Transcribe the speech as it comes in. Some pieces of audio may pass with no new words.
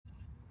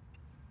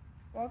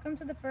Welcome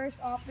to the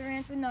first Off the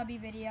Ranch with Nubby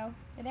video.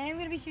 Today I'm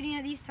going to be shooting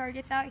at these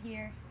targets out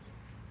here.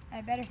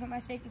 I better put my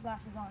safety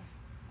glasses on.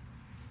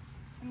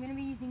 I'm going to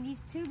be using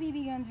these two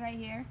BB guns right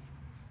here.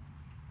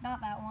 Not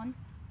that one.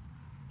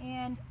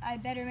 And I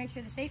better make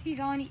sure the safety's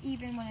on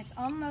even when it's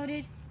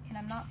unloaded and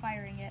I'm not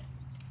firing it.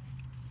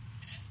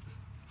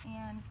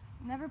 And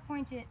never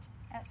point it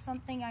at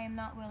something I am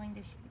not willing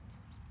to shoot.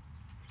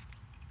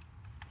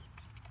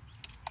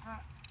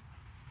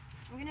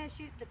 We're going to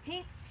shoot the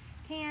pink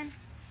can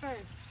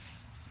first.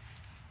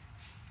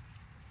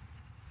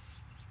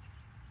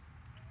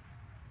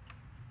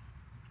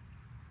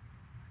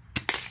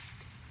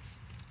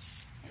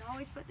 And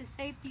always put the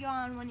safety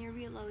on when you're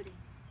reloading.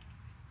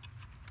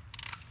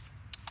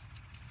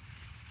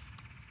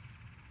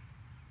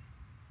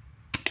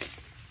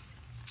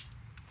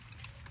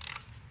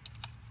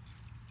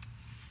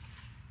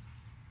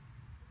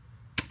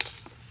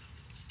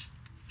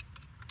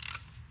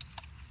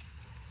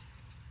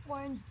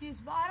 Orange juice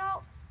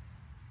bottle.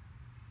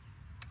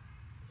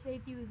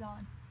 Safety was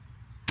on.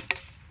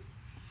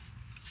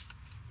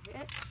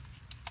 Hit.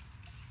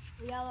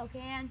 The yellow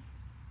can.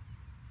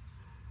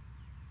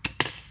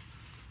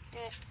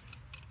 Hit.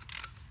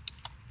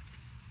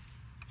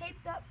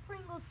 Taped up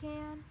Pringles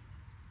can.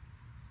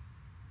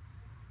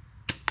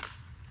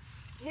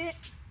 Hit.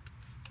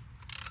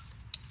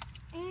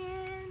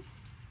 And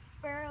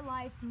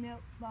Fairlife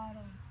milk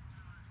bottle.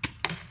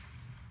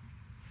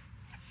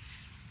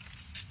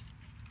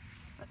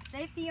 Put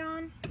safety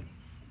on,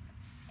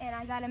 and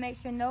I gotta make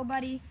sure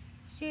nobody's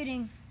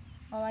shooting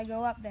while I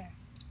go up there.